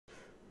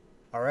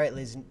All right,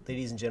 ladies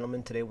and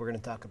gentlemen, today we're going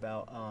to talk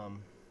about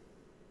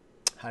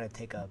how to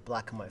take a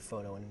black and white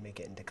photo and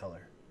make it into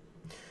color.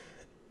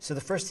 So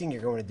the first thing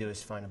you're going to do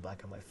is find a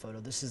black and white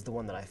photo. This is the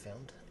one that I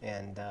found,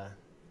 and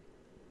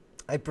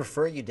I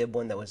prefer you did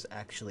one that was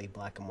actually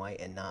black and white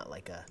and not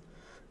like a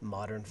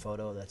modern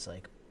photo that's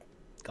like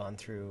gone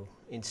through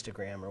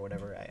Instagram or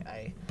whatever.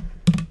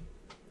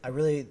 I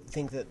really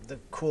think that the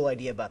cool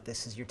idea about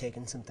this is you're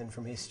taking something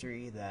from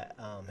history that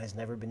has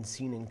never been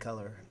seen in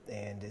color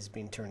and is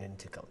being turned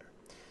into color.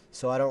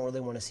 So I don't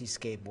really want to see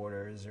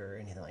skateboarders or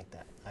anything like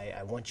that.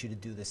 I want you to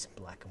do this in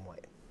black and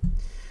white.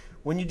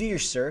 When you do your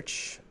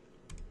search,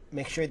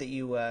 make sure that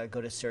you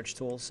go to search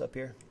tools up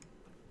here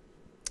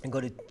and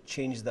go to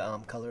change the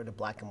color to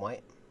black and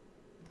white.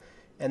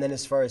 And then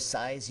as far as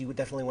size, you would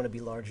definitely want to be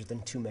larger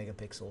than 2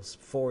 megapixels.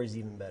 4 is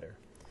even better.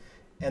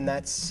 And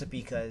that's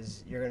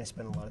because you're going to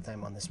spend a lot of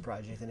time on this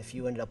project. And if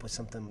you ended up with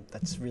something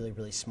that's really,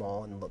 really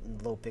small and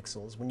low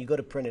pixels, when you go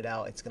to print it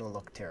out, it's going to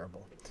look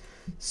terrible.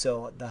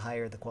 So the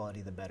higher the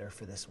quality, the better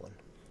for this one.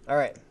 All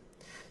right.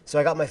 So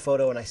I got my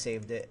photo and I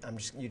saved it.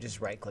 You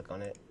just right-click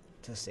on it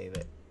to save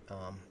it.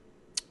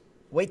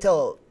 Wait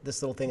till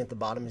this little thing at the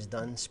bottom is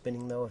done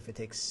spinning, though. If it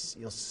takes,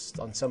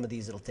 on some of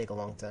these, it'll take a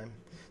long time.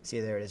 See,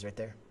 there it is right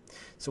there.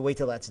 So wait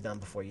till that's done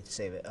before you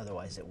save it.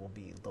 Otherwise, it will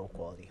be low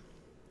quality.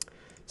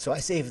 So I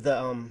saved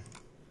the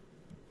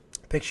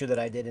picture that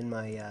I did in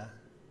my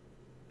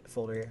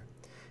folder here.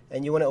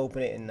 And you want to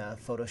open it in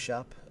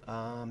Photoshop.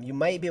 You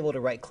might be able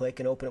to right-click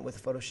and open it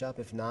with Photoshop.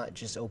 If not,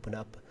 just open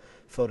up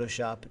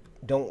Photoshop.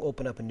 Don't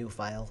open up a new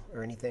file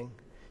or anything,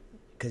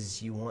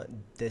 because you want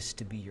this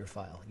to be your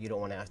file. You don't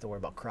want to have to worry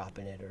about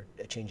cropping it or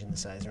changing the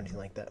size or anything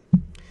like that.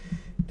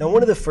 Now,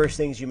 one of the first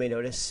things you may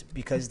notice,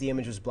 because the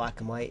image was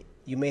black and white,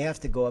 you may have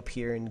to go up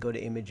here and go to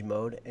image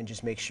mode and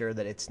just make sure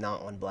that it's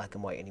not on black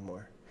and white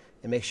anymore.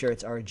 And make sure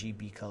it's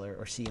RGB color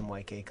or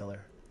CMYK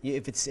color.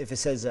 If it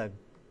says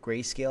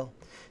grayscale,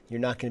 you're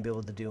not going to be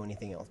able to do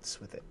anything else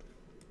with it.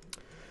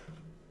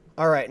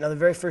 All right, now the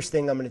very first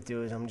thing I'm going to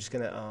do is I'm just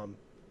going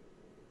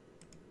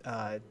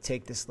to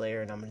take this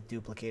layer and I'm going to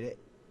duplicate it,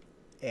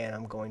 and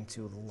I'm going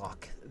to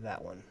lock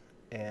that one.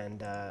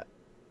 And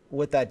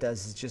what that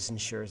does is just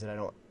ensures that I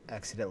don't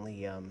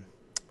accidentally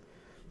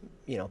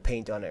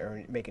paint on it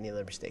or make any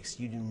other mistakes.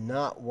 You do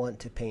not want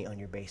to paint on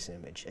your base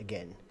image.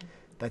 Again,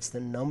 that's the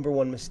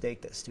 #1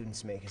 mistake that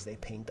students make, is they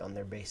paint on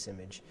their base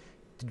image.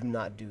 Do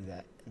not do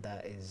that.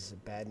 That is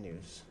bad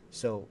news.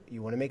 So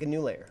you want to make a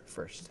new layer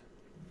first.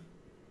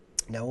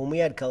 Now when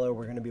we add color,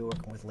 we're going to be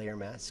working with layer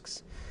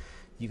masks.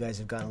 You guys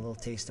have gotten a little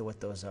taste of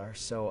what those are.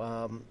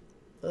 So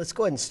let's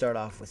go ahead and start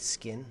off with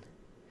skin.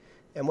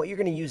 And what you're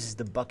going to use is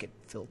the bucket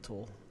fill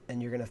tool,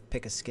 and you're going to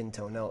pick a skin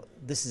tone. Now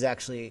this is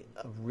actually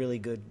a really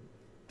good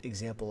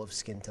example of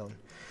skin tone.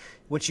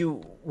 What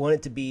you want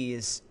it to be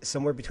is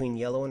somewhere between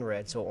yellow and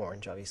red, so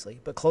orange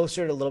obviously, but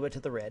closer a little bit to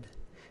the red,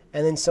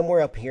 and then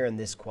somewhere up here in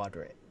this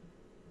quadrant.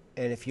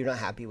 And if you're not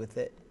happy with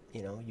it,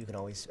 you can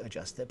always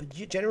adjust it, but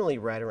generally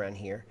right around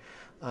here.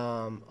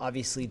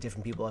 Obviously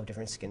different people have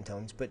different skin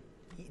tones, but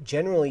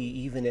generally,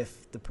 even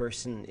if the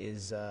person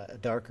is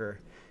darker,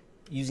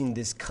 using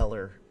this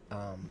color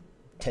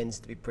tends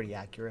to be pretty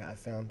accurate. I've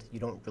found you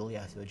don't really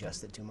have to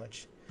adjust it too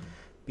much,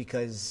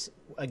 because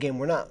again,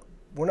 we're not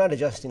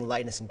adjusting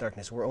lightness and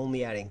darkness. We're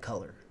only adding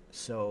color.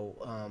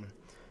 So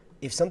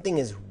if something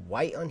is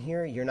white on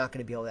here, you're not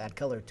going to be able to add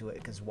color to it,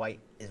 because white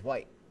is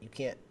white. You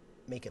can't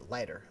make it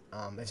lighter.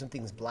 If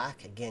something's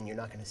black, again, you're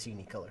not going to see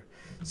any color.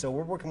 So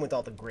we're working with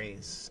all the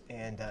grays,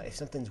 and if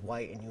something's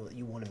white and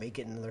you want to make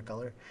it another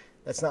color,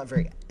 it's not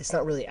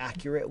really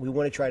accurate. We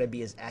want to try to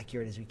be as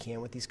accurate as we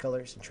can with these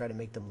colors and try to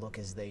make them look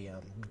as they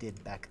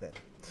did back then.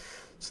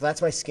 So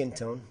that's my skin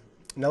tone.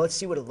 Now let's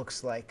see what it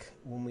looks like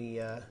when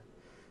we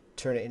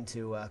turn it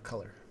into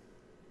color.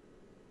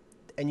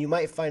 And you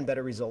might find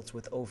better results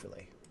with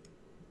overlay.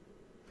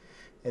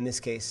 In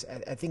this case,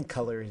 I think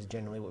color is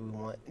generally what we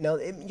want. Now,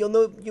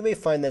 you may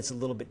find that's a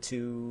little bit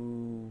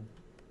too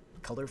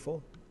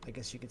colorful, I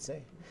guess you could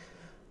say.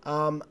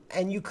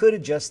 And you could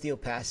adjust the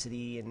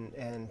opacity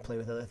and play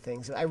with other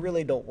things. I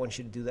really don't want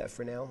you to do that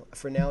for now.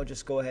 For now,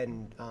 just go ahead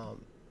and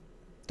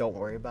don't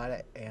worry about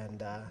it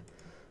and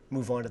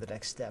move on to the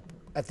next step.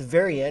 At the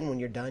very end, when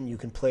you're done, you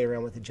can play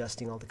around with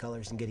adjusting all the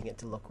colors and getting it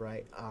to look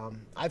right.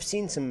 I've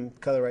seen some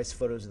colorized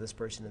photos of this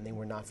person, and they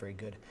were not very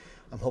good.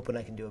 I'm hoping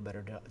I can do a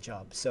better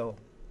job. So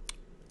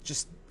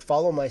just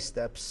follow my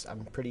steps.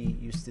 I'm pretty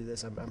used to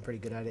this. I'm pretty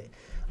good at it.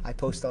 I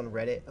post on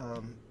Reddit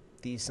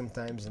these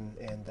sometimes,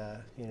 and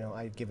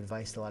I give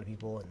advice to a lot of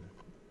people. And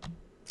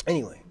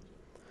anyway,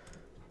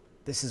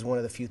 this is one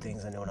of the few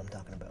things I know what I'm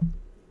talking about.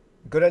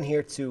 Go down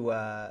here to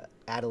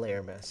add a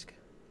layer mask,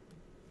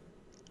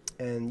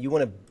 and you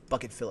want to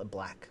bucket fill it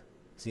black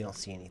so you don't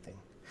see anything.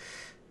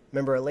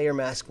 Remember, a layer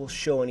mask will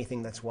show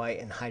anything that's white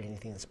and hide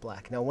anything that's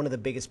black. Now, one of the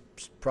biggest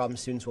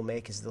problems students will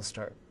make is they'll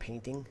start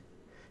painting,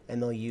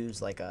 and they'll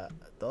use like I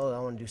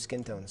want to do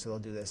skin tone, so they'll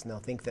do this, and they'll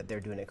think that they're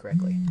doing it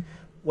correctly.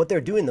 What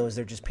they're doing, though, is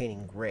they're just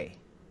painting gray,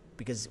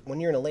 because when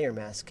you're in a layer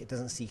mask, it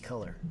doesn't see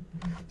color.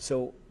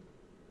 So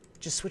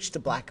just switch to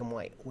black and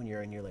white when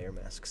you're in your layer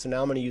mask. So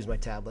now I'm going to use my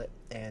tablet,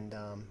 and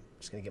I'm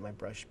just going to get my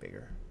brush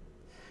bigger.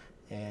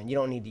 And you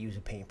don't need to use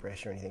a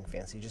paintbrush or anything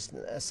fancy, just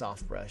a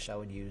soft brush. I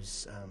would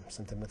use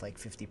something with like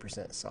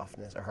 50%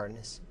 softness or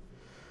hardness.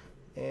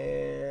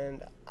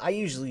 And I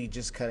usually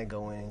just kind of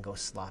go in and go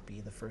sloppy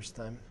the first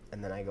time,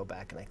 and then I go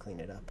back and I clean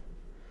it up,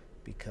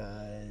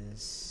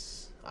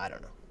 because I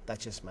don't know,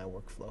 that's just my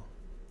workflow.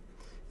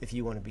 If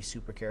you want to be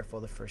super careful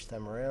the first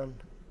time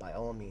around, by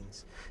all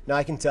means. Now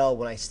I can tell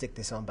when I stick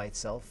this on by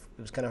itself,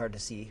 it was kind of hard to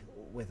see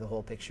with the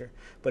whole picture,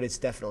 but it's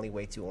definitely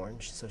way too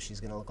orange, so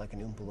she's going to look like an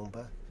Oompa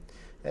Loompa.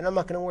 And I'm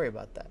not going to worry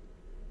about that.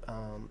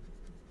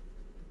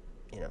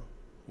 You know,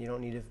 you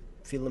don't need to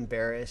feel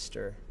embarrassed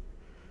or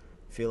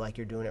feel like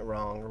you're doing it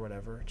wrong or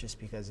whatever just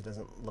because it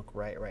doesn't look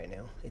right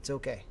now. It's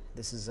okay.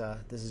 This is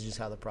just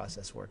how the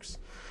process works.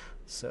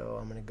 So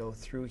I'm going to go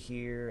through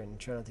here and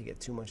try not to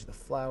get too much of the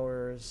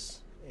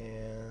flowers.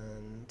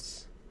 And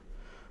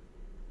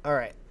all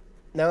right.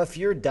 Now if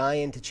you're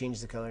dying to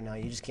change the color now,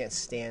 you just can't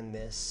stand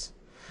this.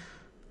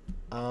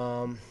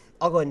 I'll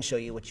go ahead and show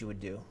you what you would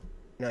do.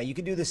 Now, you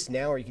can do this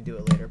now or you can do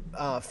it later.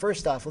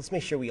 First off, let's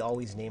make sure we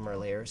always name our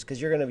layers,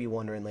 because you're going to be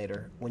wondering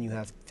later when you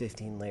have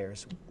 15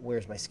 layers,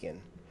 where's my skin?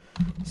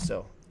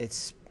 So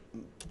it's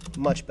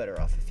much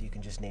better off if you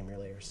can just name your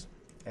layers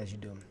as you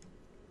do them.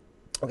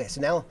 Okay,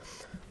 so now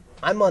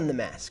I'm on the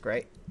mask,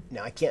 right?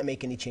 Now, I can't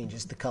make any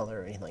changes to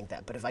color or anything like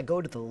that, but if I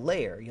go to the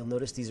layer, you'll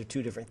notice these are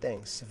two different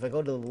things. If I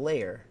go to the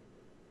layer,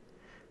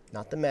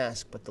 not the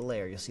mask, but the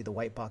layer, you'll see the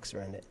white box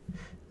around it.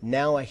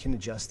 Now I can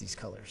adjust these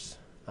colors.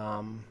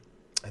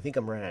 I think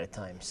I'm running out of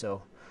time,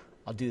 so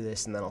I'll do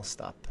this and then I'll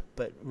stop.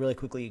 But really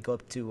quickly, go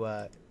up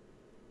to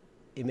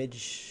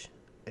Image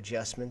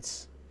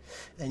Adjustments,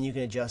 and you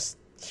can adjust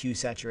hue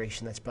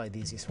saturation. That's probably the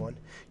easiest one.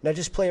 Now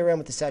just play around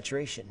with the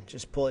saturation.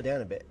 Just pull it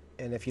down a bit.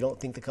 And if you don't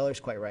think the color's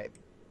quite right,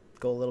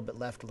 go a little bit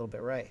left, a little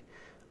bit right.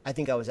 I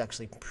think I was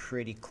actually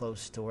pretty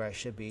close to where I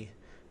should be.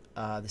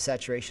 The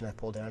saturation I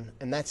pulled down,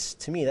 and that's,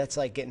 to me, that's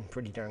like getting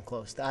pretty darn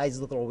close. The eyes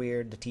look a little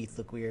weird, the teeth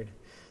look weird.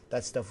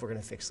 That's stuff we're going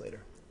to fix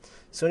later.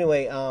 So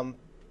anyway,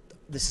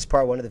 this is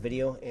part 1 of the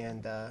video,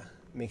 and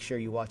make sure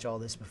you watch all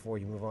this before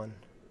you move on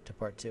to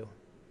part 2.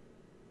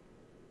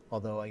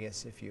 Although I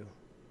guess if you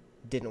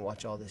didn't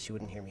watch all this, you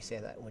wouldn't hear me say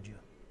that, would you?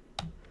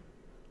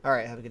 All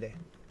right, have a good day.